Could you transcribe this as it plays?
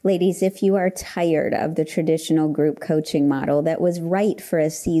Ladies, if you are tired of the traditional group coaching model that was right for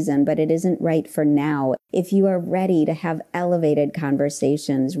a season, but it isn't right for now, if you are ready to have elevated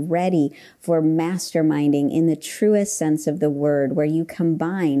conversations, ready for masterminding in the truest sense of the word, where you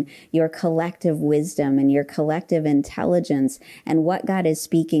combine your collective wisdom and your collective intelligence and what God is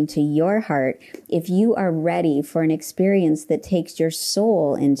speaking to your heart, if you are ready for an experience that takes your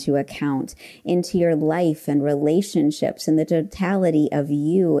soul into account, into your life and relationships and the totality of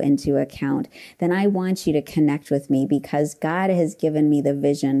you into account, then I want you to connect with me, because God has given me the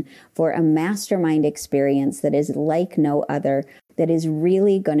vision for a mastermind experience that is like no other, that is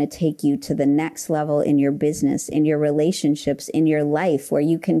really going to take you to the next level in your business, in your relationships, in your life, where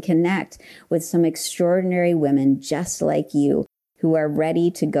you can connect with some extraordinary women just like you, who are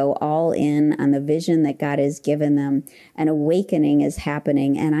ready to go all in on the vision that God has given them. An awakening is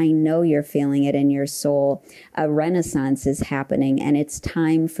happening, and I know you're feeling it in your soul. A renaissance is happening, and it's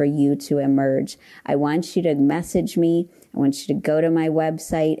time for you to emerge. I want you to message me. I want you to go to my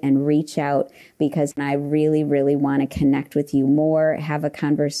website and reach out, because I really, really want to connect with you more, have a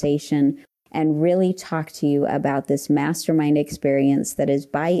conversation, and really talk to you about this mastermind experience that is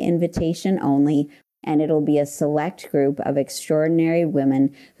by invitation only. And it'll be a select group of extraordinary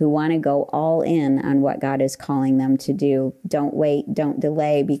women who want to go all in on what God is calling them to do. Don't wait, don't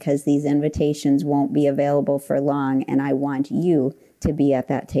delay, because these invitations won't be available for long. And I want you to be at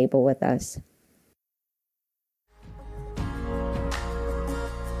that table with us.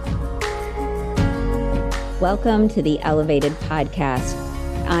 Welcome to the Elevated Podcast.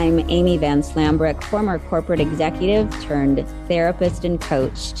 I'm Amy Van Slambrook, former corporate executive turned therapist and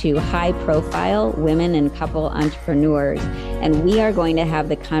coach to high-profile women and couple entrepreneurs. And we are going to have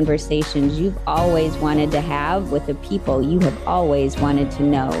the conversations you've always wanted to have with the people you have always wanted to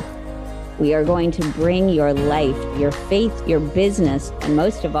know. We are going to bring your life, your faith, your business, and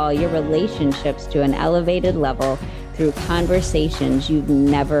most of all, your relationships to an elevated level through conversations you've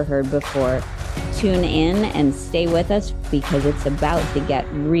never heard before. Tune in and stay with us, because it's about to get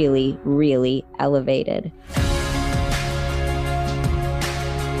really, really elevated.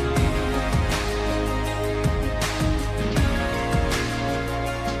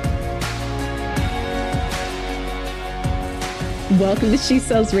 Welcome to She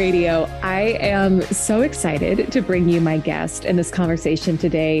Sells Radio. I am so excited to bring you my guest in this conversation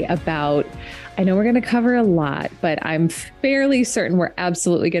today about, I know we're going to cover a lot, but I'm fairly certain we're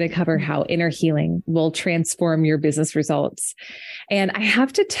absolutely going to cover how inner healing will transform your business results. And I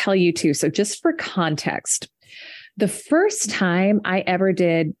have to tell you too, so just for context, the first time I ever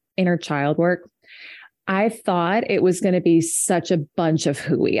did inner child work, I thought it was going to be such a bunch of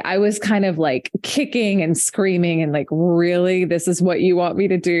hooey. I was kind of like kicking and screaming and like, really, this is what you want me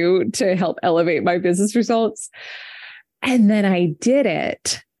to do to help elevate my business results? And then I did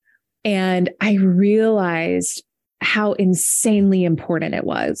it. And I realized how insanely important it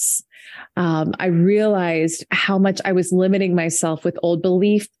was. I realized how much I was limiting myself with old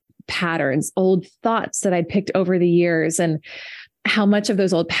belief patterns, old thoughts that I'd picked over the years, and how much of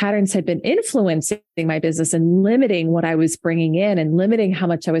those old patterns had been influencing my business and limiting what I was bringing in and limiting how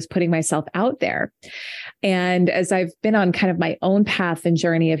much I was putting myself out there. And as I've been on kind of my own path and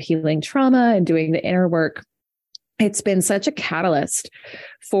journey of healing trauma and doing the inner work, it's been such a catalyst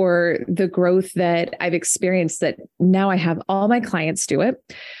for the growth that I've experienced, that now I have all my clients do it.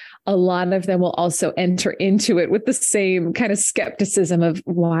 A lot of them will also enter into it with the same kind of skepticism of,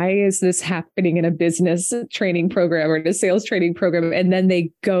 why is this happening in a business training program or in a sales training program? And then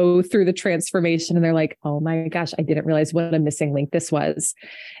they go through the transformation and they're like, oh my gosh, I didn't realize what a missing link this was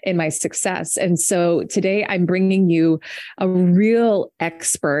in my success. And so today I'm bringing you a real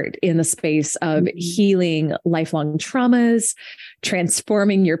expert in the space of healing lifelong traumas,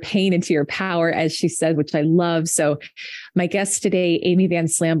 transforming your pain into your power, as she said, which I love. So my guest today, Amy Van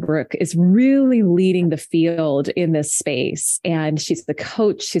Slambrook, is really leading the field in this space. And she's the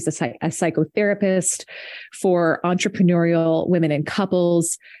coach. She's a psychotherapist for entrepreneurial women and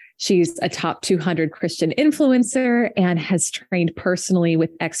couples. She's a top 200 Christian influencer and has trained personally with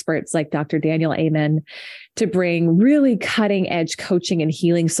experts like Dr. Daniel Amen to bring really cutting edge coaching and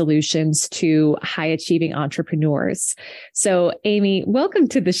healing solutions to high achieving entrepreneurs. So Amy, welcome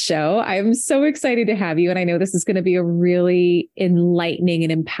to the show. I'm so excited to have you. And I know this is going to be a really enlightening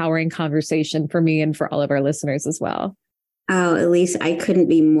and empowering conversation for me and for all of our listeners as well. Oh, Elyse, I couldn't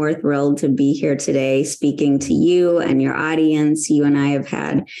be more thrilled to be here today speaking to you and your audience. You and I have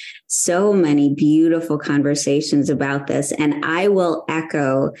had so many beautiful conversations about this. And I will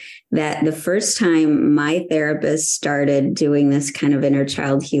echo that the first time my therapist started doing this kind of inner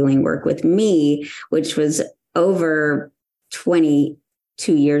child healing work with me, which was over 22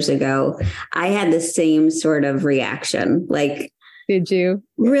 2 years ago, I had the same sort of reaction. Like, did you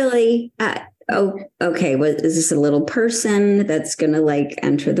really? Oh, okay. Is this a little person that's going to like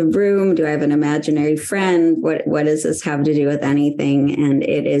enter the room? Do I have an imaginary friend? What does this have to do with anything? And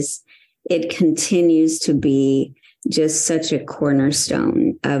it continues to be just such a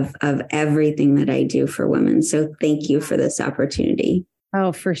cornerstone of everything that I do for women. So thank you for this opportunity.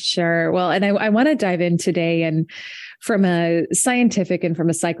 Oh, for sure. Well, and I want to dive in today and from a scientific and from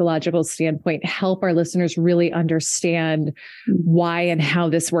a psychological standpoint, help our listeners really understand why and how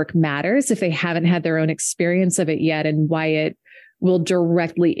this work matters if they haven't had their own experience of it yet, and why it will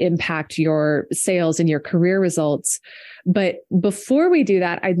directly impact your sales and your career results. But before we do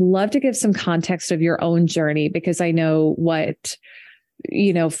that, I'd love to give some context of your own journey, because I know what,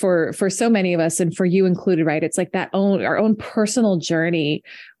 for so many of us, and for you included, right? It's like our own personal journey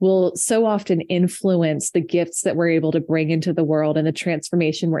will so often influence the gifts that we're able to bring into the world and the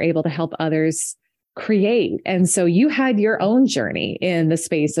transformation we're able to help others create. And so you had your own journey in the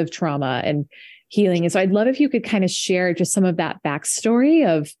space of trauma and healing. And so I'd love if you could kind of share just some of that backstory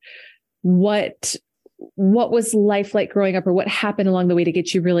of what was life like growing up, or what happened along the way to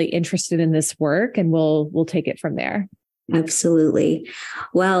get you really interested in this work. And we'll take it from there. Absolutely.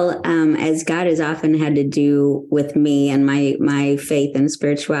 Well, as God has often had to do with me, and my faith and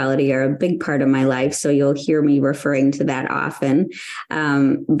spirituality are a big part of my life. So you'll hear me referring to that often.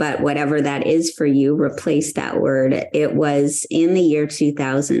 But whatever that is for you, replace that word. It was in the year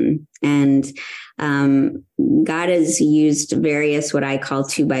 2000. And God has used various what I call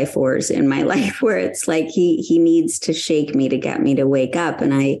 2x4s in my life, where it's like he needs to shake me to get me to wake up.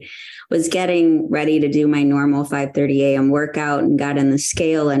 And I was getting ready to do my normal 5:30 a.m. workout and got on the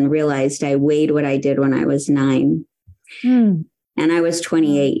scale and realized I weighed what I did when I was 9. And I was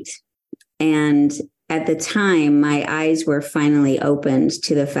 28. And at the time, my eyes were finally opened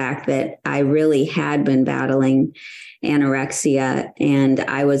to the fact that I really had been battling anorexia. And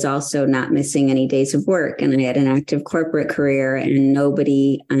I was also not missing any days of work. And I had an active corporate career, and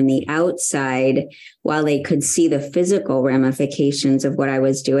nobody on the outside, while they could see the physical ramifications of what I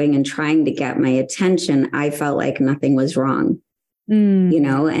was doing and trying to get my attention, I felt like nothing was wrong.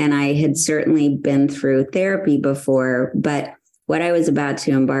 And I had certainly been through therapy before, but what I was about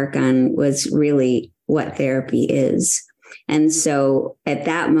to embark on was really what therapy is. And so at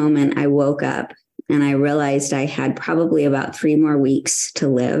that moment, I woke up and I realized I had probably about 3 more weeks to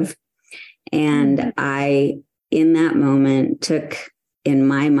live. And I, in that moment, took in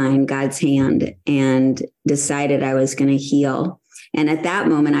my mind God's hand and decided I was going to heal. And at that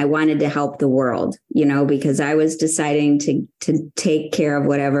moment, I wanted to help the world, because I was deciding to take care of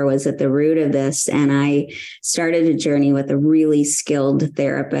whatever was at the root of this. And I started a journey with a really skilled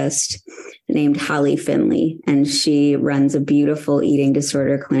therapist named Holly Finley. And she runs a beautiful eating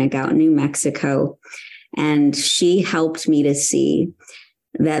disorder clinic out in New Mexico. And she helped me to see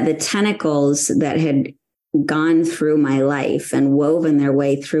that the tentacles that had gone through my life and woven their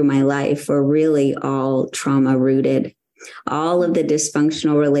way through my life were really all trauma rooted. All of the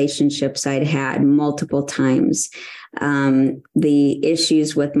dysfunctional relationships I'd had multiple times, the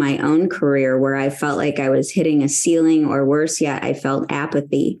issues with my own career where I felt like I was hitting a ceiling, or worse yet, I felt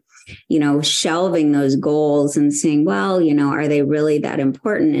apathy, shelving those goals and saying, well, are they really that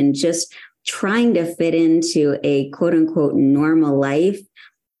important? And just trying to fit into a quote unquote normal life,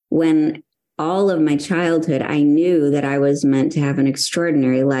 when all of my childhood, I knew that I was meant to have an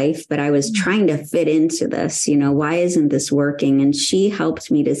extraordinary life, but I was trying to fit into this. Why isn't this working? And she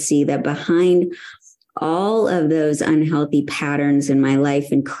helped me to see that behind all of those unhealthy patterns in my life,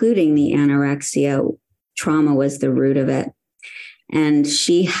 including the anorexia, trauma was the root of it. And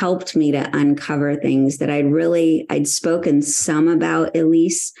she helped me to uncover things that I'd spoken some about,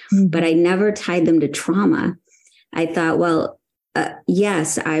 Elyse, but I never tied them to trauma. I thought, well,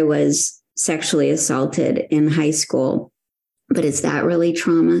 yes, I was sexually assaulted in high school, but is that really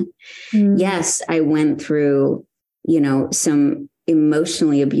trauma? Yes, I went through, some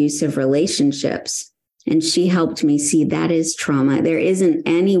emotionally abusive relationships, and she helped me see that is trauma. There isn't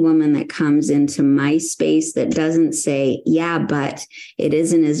any woman that comes into my space that doesn't say, yeah, but it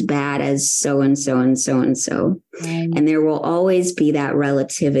isn't as bad as so and so and so and so. And there will always be that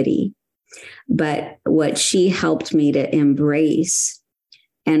relativity. But what she helped me to embrace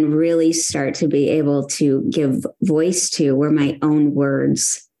and really start to be able to give voice to were my own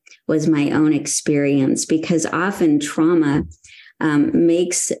words, was my own experience, because often trauma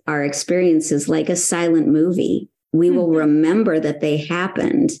makes our experiences like a silent movie. We will remember that they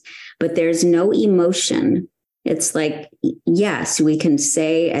happened, but there's no emotion It's like, yes, we can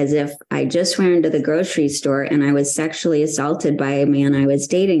say as if I just went into the grocery store and I was sexually assaulted by a man I was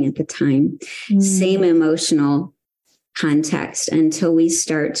dating at the time. Same emotional context, until we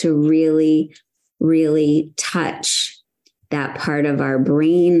start to really, really touch that part of our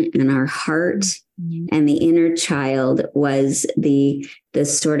brain and our heart. And the inner child was the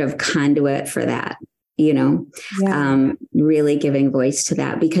sort of conduit for that, really giving voice to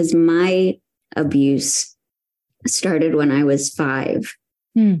that, because my abuse started when I was 5.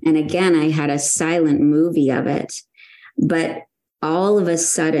 And again, I had a silent movie of it, but all of a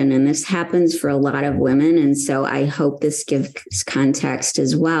sudden, and this happens for a lot of women, and so I hope this gives context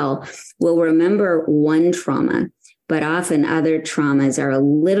as well, we'll remember one trauma, but often other traumas are a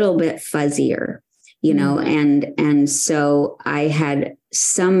little bit fuzzier, and so I had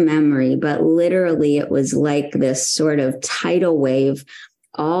some memory, but literally it was like this sort of tidal wave.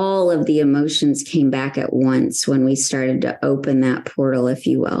 All of the emotions came back at once when we started to open that portal, if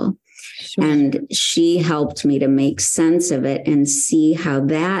you will. Sure. And she helped me to make sense of it and see how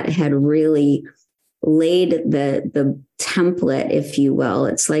that had really laid the template, if you will.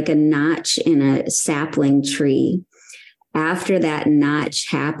 It's like a notch in a sapling tree. After that notch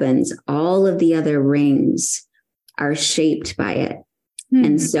happens, all of the other rings are shaped by it.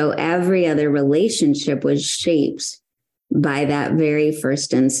 And so every other relationship was shaped by that very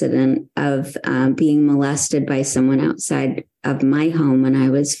first incident of being molested by someone outside of my home when I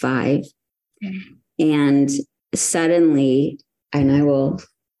was 5. And suddenly,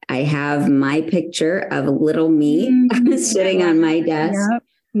 I have my picture of little me sitting on my desk.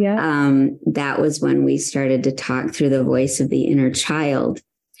 That was when we started to talk through the voice of the inner child.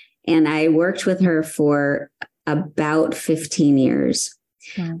 And I worked with her for about 15 years,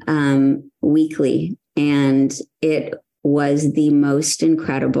 weekly. And it was the most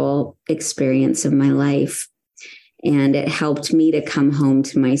incredible experience of my life. And it helped me to come home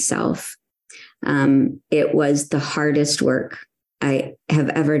to myself. It was the hardest work I have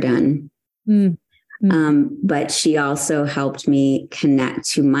ever done. But she also helped me connect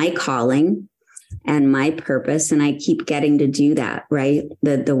to my calling and my purpose. And I keep getting to do that, right?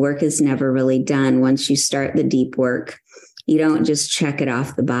 The work is never really done. Once you start the deep work, you don't just check it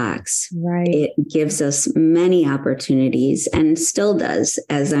off the box. Right. It gives us many opportunities, and still does,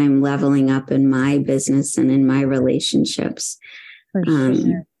 as I'm leveling up in my business and in my relationships. For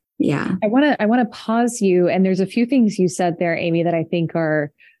sure. Yeah. I want to pause you. And there's a few things you said there, Amy, that I think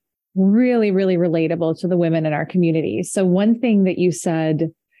are really, really relatable to the women in our community. So one thing that you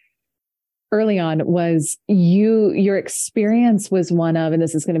said early on was your experience was one of, and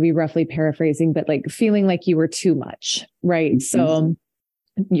this is going to be roughly paraphrasing, but like feeling like you were too much, right? So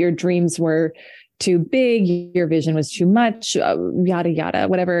your dreams were too big, your vision was too much, yada, yada,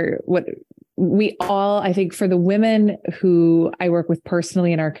 whatever, what we all, I think for the women who I work with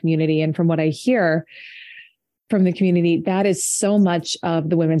personally in our community, and from what I hear from the community, that is so much of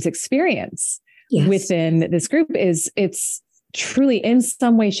the women's experience within this group it's truly in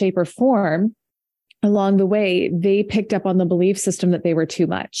some way, shape, or form along the way, they picked up on the belief system that they were too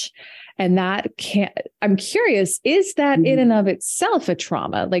much. And I'm curious, is that in and of itself a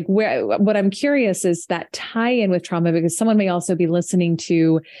trauma? Like what I'm curious is that tie in with trauma, because someone may also be listening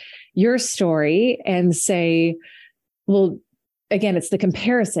to your story and say, well, again, it's the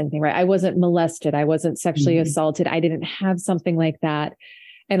comparison thing, right? I wasn't molested. I wasn't sexually assaulted. I didn't have something like that.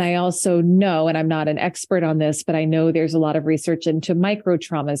 And I also know, and I'm not an expert on this, but I know there's a lot of research into micro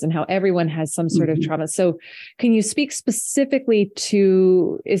traumas and how everyone has some sort of trauma. So can you speak specifically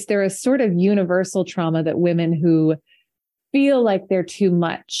to, is there a sort of universal trauma that women who feel like they're too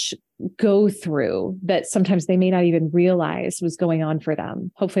much go through that sometimes they may not even realize was going on for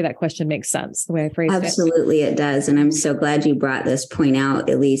them? Hopefully that question makes sense the way I phrased it. Absolutely, it does. And I'm so glad you brought this point out,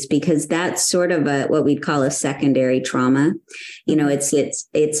 Elyse, because that's sort of what we'd call a secondary trauma. You know,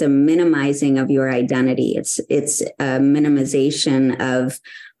 it's a minimizing of your identity. It's a minimization of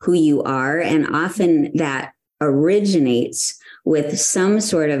who you are. And often that originates with some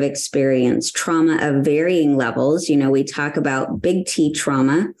sort of experience, trauma of varying levels. You know, we talk about big T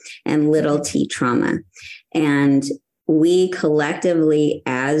trauma and little t trauma. And we collectively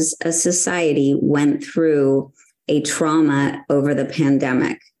as a society went through a trauma over the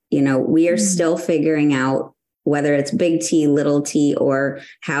pandemic. You know, we are still figuring out whether it's big T, little t, or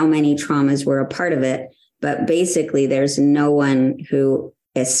how many traumas were a part of it. But basically, there's no one who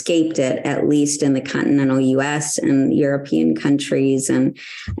escaped it, at least in the continental US and European countries and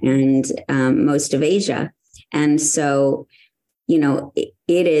most of Asia. And so, you know,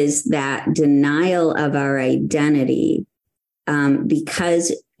 it is that denial of our identity,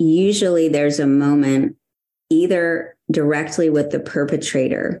 because usually there's a moment either directly with the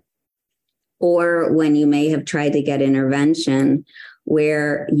perpetrator or when you may have tried to get intervention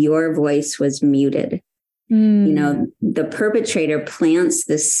where your voice was muted. The perpetrator plants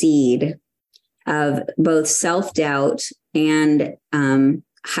the seed of both self-doubt and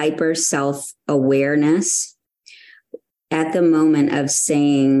hyper self-awareness at the moment of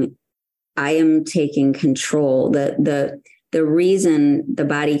saying, I am taking control. The reason The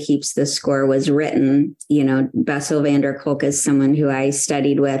Body Keeps the Score was written, Bessel van der Kolk is someone who I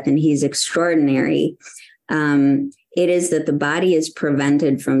studied with, and he's extraordinary. It is that the body is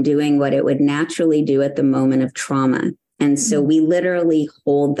prevented from doing what it would naturally do at the moment of trauma. And so we literally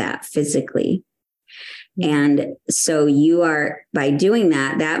hold that physically. And so by doing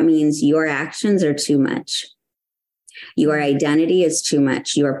that, that means your actions are too much. Your identity is too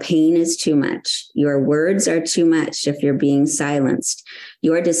much. Your pain is too much. Your words are too much if you're being silenced.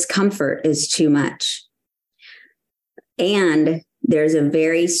 Your discomfort is too much. And there's a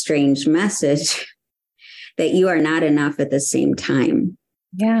very strange message that you are not enough at the same time.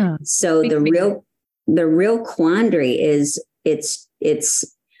 Yeah. So the real quandary is it's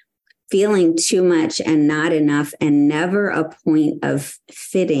feeling too much and not enough and never a point of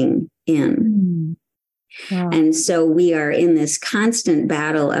fitting in. Wow. And so we are in this constant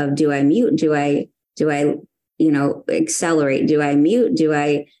battle of, do I mute? Do I accelerate? Do I mute? Do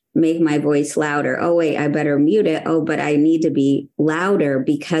I make my voice louder? Oh, wait, I better mute it. Oh, but I need to be louder,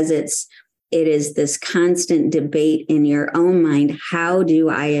 because it is this constant debate in your own mind. How do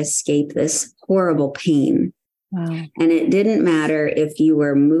I escape this horrible pain? Wow. And it didn't matter if you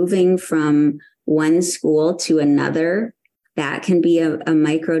were moving from one school to another. That can be a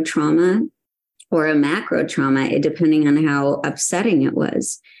micro trauma or a macro trauma, depending on how upsetting it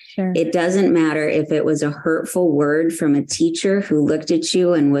was. Sure. It doesn't matter if it was a hurtful word from a teacher who looked at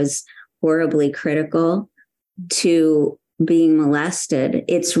you and was horribly critical, to being molested.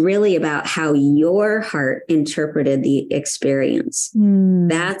 It's really about how your heart interpreted the experience.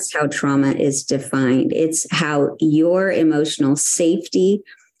 That's how trauma is defined. It's how your emotional safety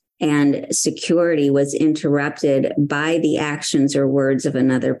and security was interrupted by the actions or words of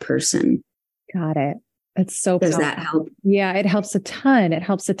another person. Got it. That's so Does powerful. that help? Yeah, it helps a ton.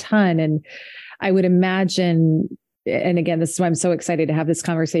 And I would imagine, and again, this is why I'm so excited to have this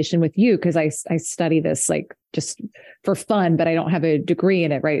conversation with you, because I study this like just for fun, but I don't have a degree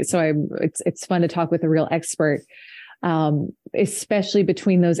in it, right? So it's fun to talk with a real expert, especially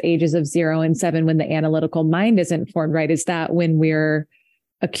between those ages of 0 and 7, when the analytical mind isn't formed, right? Is that when we're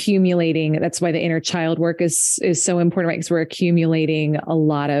accumulating? That's why the inner child work is so important, right? Because we're accumulating a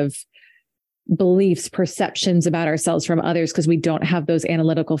lot of beliefs, perceptions about ourselves from others, because we don't have those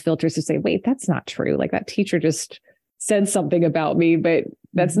analytical filters to say, wait, that's not true. Like, that teacher just said something about me, but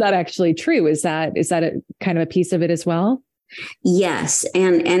that's not actually true. Is that a kind of a piece of it as well? Yes.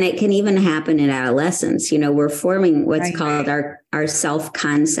 And it can even happen in adolescence. We're forming what's called our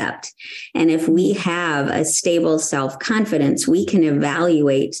self-concept. And if we have a stable self-confidence, we can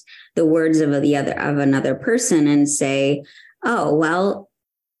evaluate the words of another person and say, oh, well,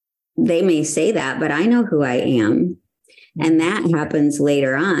 they may say that, but I know who I am. And that happens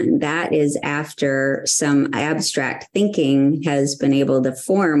later on. That is after some abstract thinking has been able to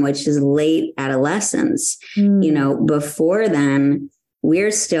form, which is late adolescence. Before then,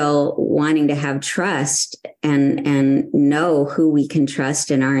 we're still wanting to have trust and know who we can trust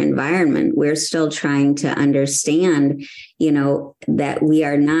in our environment. We're still trying to understand, that we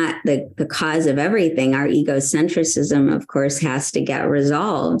are not the cause of everything. Our egocentrism, of course, has to get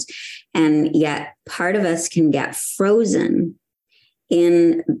resolved. And yet part of us can get frozen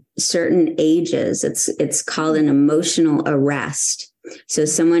in certain ages. It's called an emotional arrest. So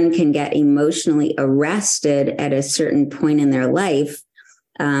someone can get emotionally arrested at a certain point in their life.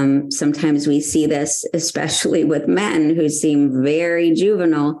 Sometimes we see this, especially with men who seem very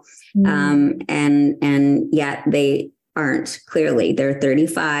juvenile, and yet they aren't. Clearly, they're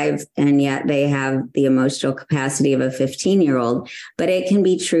 35, and yet they have the emotional capacity of a 15-year-old. But it can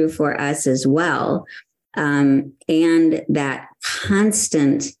be true for us as well. And that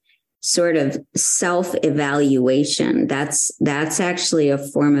constant sort of self-evaluation, that's actually a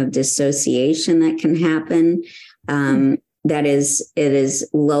form of dissociation that can happen. It is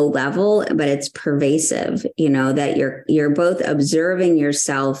low level, but it's pervasive, that you're both observing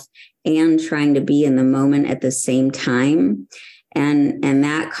yourself and trying to be in the moment at the same time. And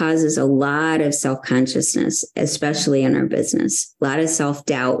that causes a lot of self-consciousness, especially in our business, a lot of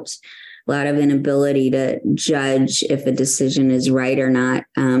self-doubt, a lot of inability to judge if a decision is right or not,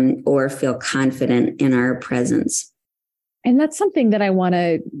 or feel confident in our presence. And that's something that I want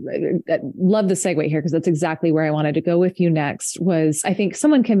to love the segue here, because that's exactly where I wanted to go with you next. Was I think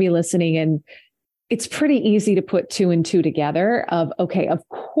someone can be listening and it's pretty easy to put two and two together of, okay, of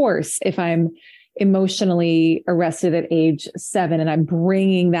course, if I'm emotionally arrested at age 7 and I'm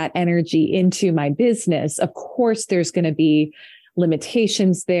bringing that energy into my business, of course, there's going to be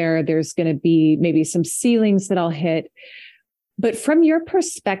limitations there. There's going to be maybe some ceilings that I'll hit. But from your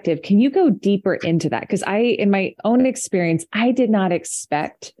perspective, can you go deeper into that? Because in my own experience, I did not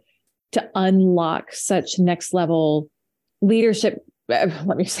expect to unlock such next level leadership.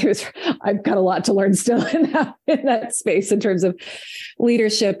 Let me say this, I've got a lot to learn still in that space in terms of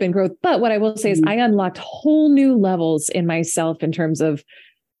leadership and growth. But what I will say is I unlocked whole new levels in myself in terms of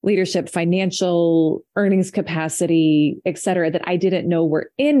leadership, financial, earnings capacity, et cetera, that I didn't know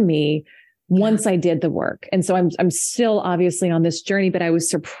were in me once I did the work. And so I'm still obviously on this journey, but I was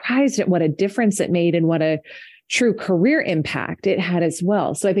surprised at what a difference it made and what a true career impact it had as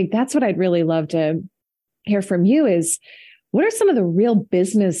well. So I think that's what I'd really love to hear from you is, what are some of the real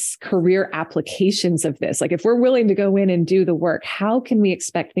business career applications of this? Like if we're willing to go in and do the work, how can we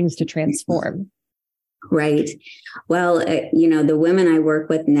expect things to transform? Right. Well, the women I work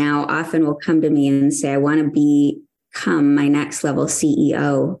with now often will come to me and say, I want to become my next level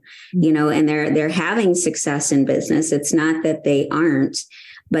CEO, and they're having success in business. It's not that they aren't,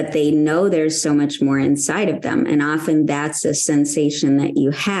 but they know there's so much more inside of them. And often that's a sensation that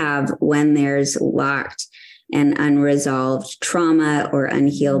you have when there's locked and unresolved trauma or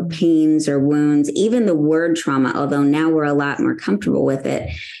unhealed pains or wounds. Even the word trauma, although now we're a lot more comfortable with it,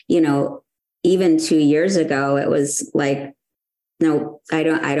 even 2 years ago, it was like, no, I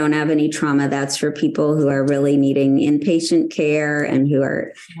don't have any trauma. That's for people who are really needing inpatient care and who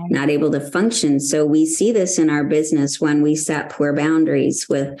are not able to function. So we see this in our business when we set poor boundaries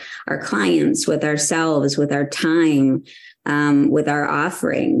with our clients, with ourselves, with our time, with our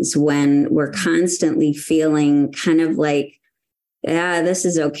offerings, when we're constantly feeling kind of like, yeah, this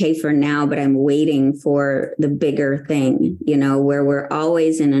is okay for now, but I'm waiting for the bigger thing, where we're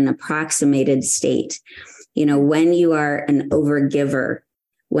always in an approximated state. When you are an overgiver,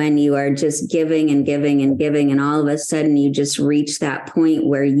 when you are just giving and giving and giving, and all of a sudden you just reach that point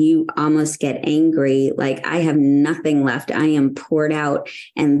where you almost get angry, like I have nothing left, I am poured out.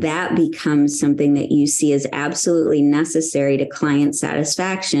 And that becomes something that you see as absolutely necessary to client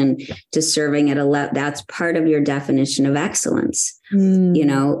satisfaction, to serving at a level. That's part of your definition of excellence,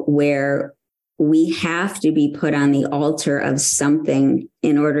 where we have to be put on the altar of something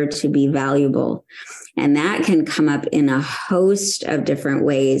in order to be valuable. And that can come up in a host of different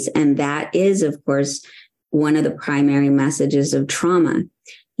ways. And that is, of course, one of the primary messages of trauma.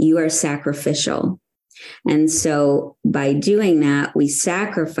 You are sacrificial. And so by doing that, we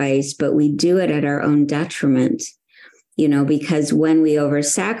sacrifice, but we do it at our own detriment, because when we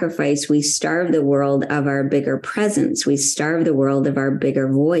over-sacrifice, we starve the world of our bigger presence. We starve the world of our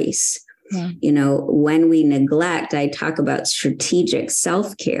bigger voice. Yeah. When we neglect, I talk about strategic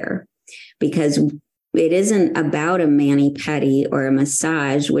self-care, because it isn't about a mani-pedi or a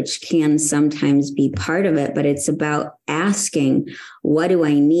massage, which can sometimes be part of it, but it's about asking, what do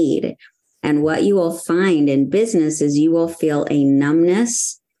I need? And what you will find in business is you will feel a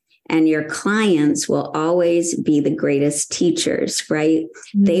numbness, and your clients will always be the greatest teachers, right?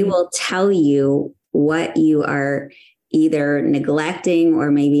 Mm-hmm. They will tell you what you are either neglecting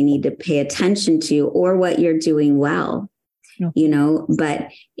or maybe need to pay attention to, or what you're doing well.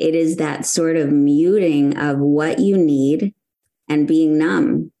 But it is that sort of muting of what you need and being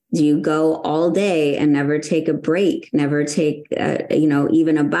numb. Do you go all day and never take a break, never take,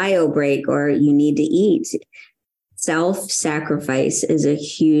 even a bio break, or you need to eat? Self-sacrifice is a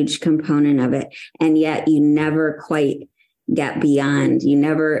huge component of it. And yet you never quite get beyond. You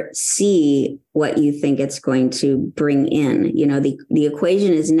never see what you think it's going to bring in. The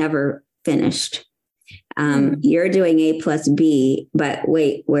equation is never finished. You're doing A plus B, but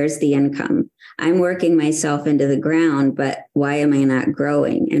wait, where's the income? I'm working myself into the ground, but why am I not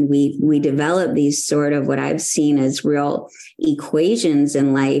growing? And we develop these sort of what I've seen as real equations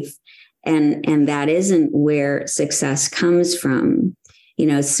in life. And that isn't where success comes from.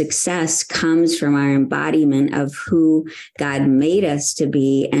 Success comes from our embodiment of who God made us to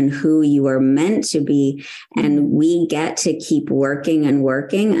be and who you are meant to be. And we get to keep working and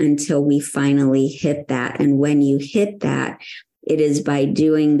working until we finally hit that. And when you hit that, it is by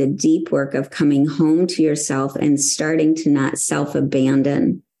doing the deep work of coming home to yourself and starting to not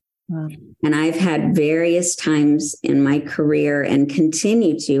self-abandon. Wow. And I've had various times in my career, and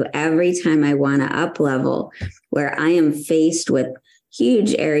continue to every time I want to up level, where I am faced with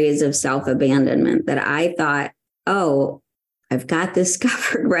huge areas of self-abandonment that I thought, oh, I've got this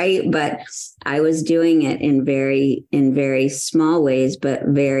covered, right? But I was doing it in very small ways, but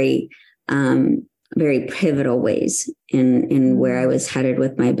very pivotal ways in where I was headed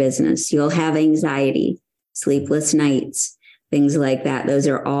with my business. You'll have anxiety, sleepless nights, things like that. Those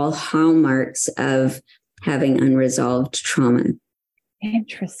are all hallmarks of having unresolved trauma.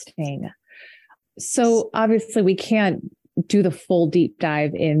 Interesting. So obviously we can't do the full deep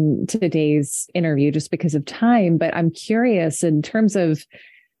dive in today's interview just because of time, but I'm curious in terms of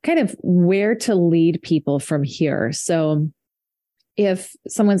kind of where to lead people from here. So if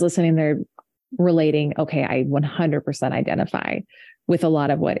someone's listening, they're relating, okay, I 100% identify with a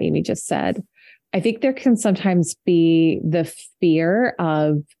lot of what Amy just said. I think there can sometimes be the fear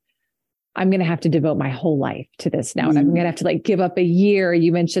of, I'm going to have to devote my whole life to this now. And I'm going to have to like give up a year.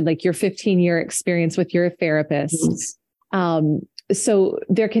 You mentioned like your 15-year experience with your therapist. So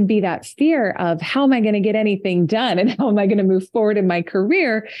there can be that fear of how am I going to get anything done? And how am I going to move forward in my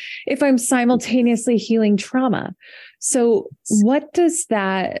career if I'm simultaneously healing trauma? So what does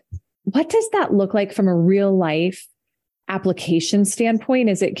that look like from a real life application standpoint?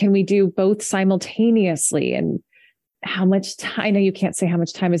 Can we do both simultaneously? And how much time? I know you can't say how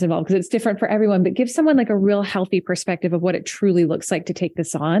much time is involved because it's different for everyone, but give someone like a real healthy perspective of what it truly looks like to take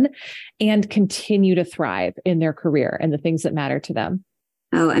this on and continue to thrive in their career and the things that matter to them.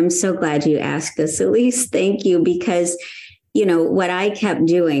 Oh, I'm so glad you asked this, Elyse. Thank you. Because, what I kept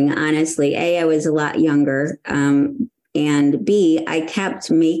doing, honestly, A, I was a lot younger, and B, I kept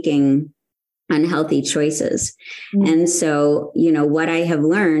making unhealthy choices. And so, what I have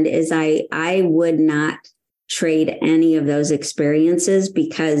learned is I would not trade any of those experiences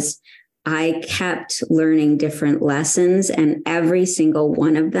because I kept learning different lessons, and every single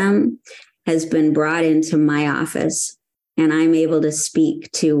one of them has been brought into my office, and I'm able to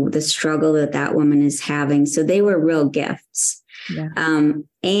speak to the struggle that woman is having. So they were real gifts. Yeah.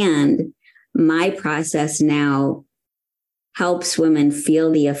 And my process now helps women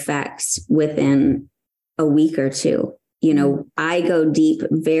feel the effects within a week or two. I go deep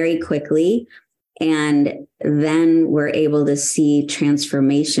very quickly, and then we're able to see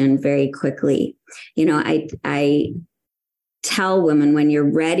transformation very quickly. I tell women, when you're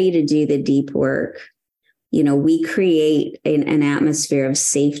ready to do the deep work, we create an atmosphere of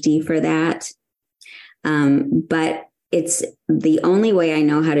safety for that. But it's the only way I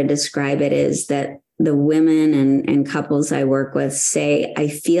know how to describe it is that the women and couples I work with say, I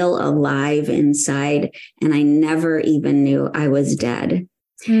feel alive inside, and I never even knew I was dead.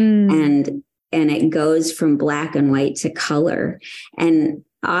 And it goes from black and white to color. And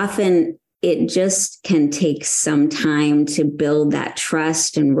often it just can take some time to build that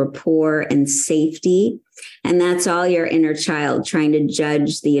trust and rapport and safety. And that's all your inner child trying to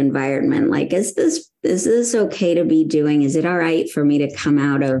judge the environment. Like, is this okay to be doing? Is it all right for me to come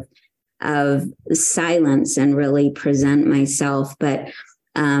out of silence and really present myself? But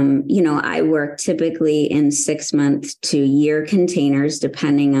I work typically in 6 month to year containers,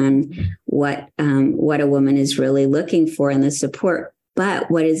 depending on what a woman is really looking for in the support.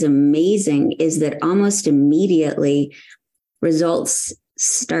 But what is amazing is that almost immediately results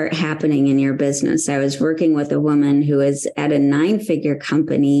start happening in your business. I was working with a woman who is at a 9-figure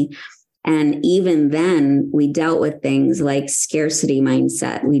company. And even then, we dealt with things like scarcity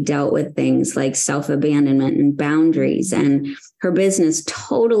mindset. We dealt with things like self-abandonment and boundaries. And her business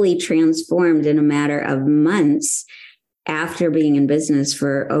totally transformed in a matter of months after being in business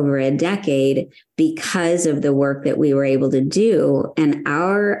for over a decade because of the work that we were able to do. And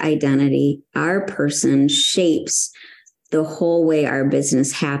our identity, our person shapes the whole way our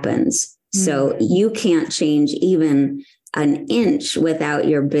business happens. So you can't change even an inch without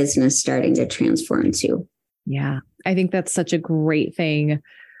your business starting to transform too. Yeah. I think that's such a great thing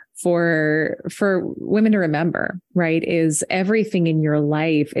for women to remember, right? Is everything in your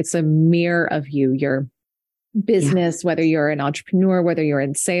life, it's a mirror of you, your business, whether you're an entrepreneur, whether you're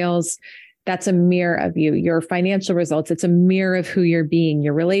in sales, that's a mirror of you. Your financial results, it's a mirror of who you're being.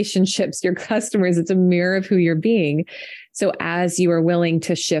 Your relationships, your customers, it's a mirror of who you're being. So as you are willing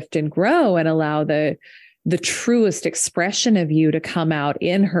to shift and grow and allow the truest expression of you to come out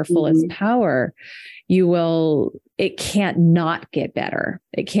in her fullest power, it can't not get better.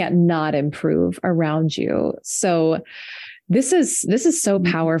 It can't not improve around you. So this is so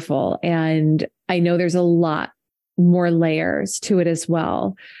powerful. And I know there's a lot more layers to it as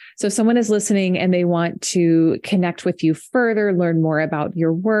well. So if someone is listening and they want to connect with you further, learn more about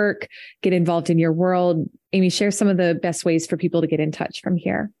your work, get involved in your world, Amy, share some of the best ways for people to get in touch from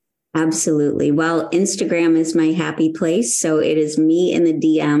here. Absolutely. Well, Instagram is my happy place. So it is me in the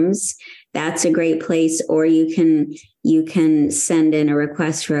DMs that's a great place. Or you can send in a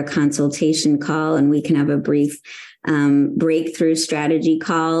request for a consultation call, and we can have a brief breakthrough strategy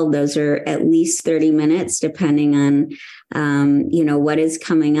call. Those are at least 30 minutes, depending on, what is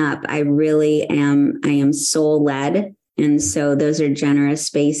coming up. I am soul led. And so those are generous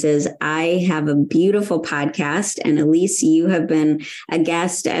spaces. I have a beautiful podcast, and Elyse, you have been a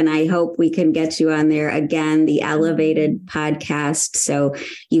guest, and I hope we can get you on there again, the Elevated podcast. So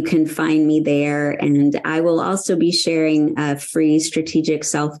you can find me there. And I will also be sharing a free strategic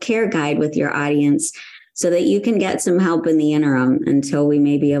self-care guide with your audience so that you can get some help in the interim until we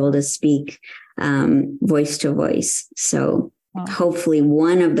may be able to speak voice to voice. So hopefully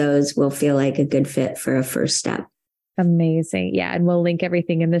one of those will feel like a good fit for a first step. Amazing. Yeah. And we'll link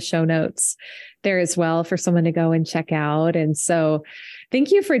everything in the show notes there as well for someone to go and check out. And so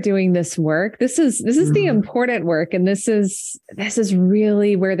thank you for doing this work. This is the important work. And this is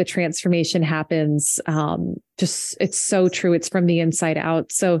really where the transformation happens. It's so true. It's from the inside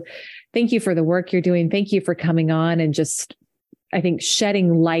out. So thank you for the work you're doing. Thank you for coming on and just, I think,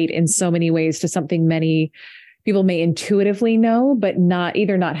 shedding light in so many ways to something many people may intuitively know, but not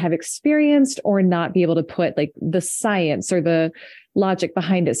have experienced or not be able to put like the science or the logic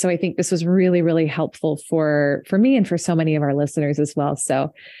behind it. So I think this was really, really helpful for me and for so many of our listeners as well.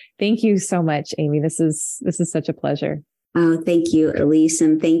 So thank you so much, Amy. This is such a pleasure. Oh, thank you, Elyse.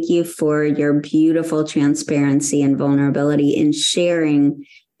 And thank you for your beautiful transparency and vulnerability in sharing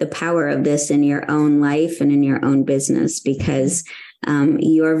the power of this in your own life and in your own business, because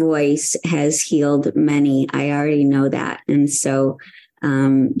your voice has healed many. I already know that. And so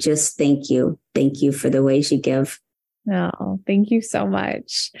just thank you. Thank you for the ways you give. Oh, thank you so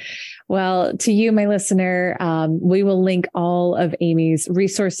much. Well, to you, my listener, we will link all of Amy's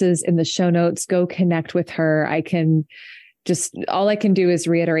resources in the show notes. Go connect with her. All I can do is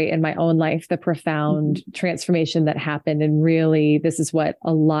reiterate in my own life the profound transformation that happened. And really, this is what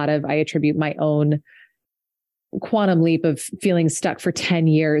I attribute my own quantum leap of feeling stuck for 10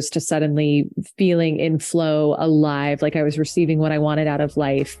 years to suddenly feeling in flow, alive, like I was receiving what I wanted out of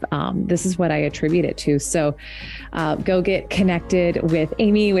life. This is what I attribute it to. So go get connected with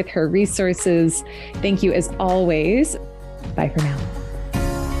Amy, with her resources. Thank you as always. Bye for now.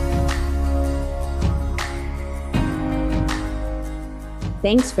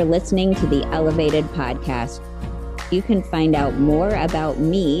 Thanks for listening to the Elevated Podcast. You can find out more about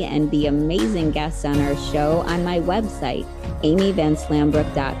me and the amazing guests on our show on my website,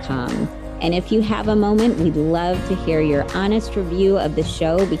 amyvanslambrook.com. And if you have a moment, we'd love to hear your honest review of the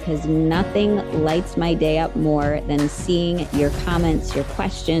show, because nothing lights my day up more than seeing your comments, your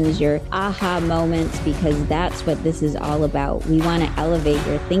questions, your aha moments, because that's what this is all about. We want to elevate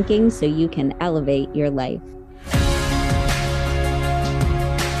your thinking so you can elevate your life.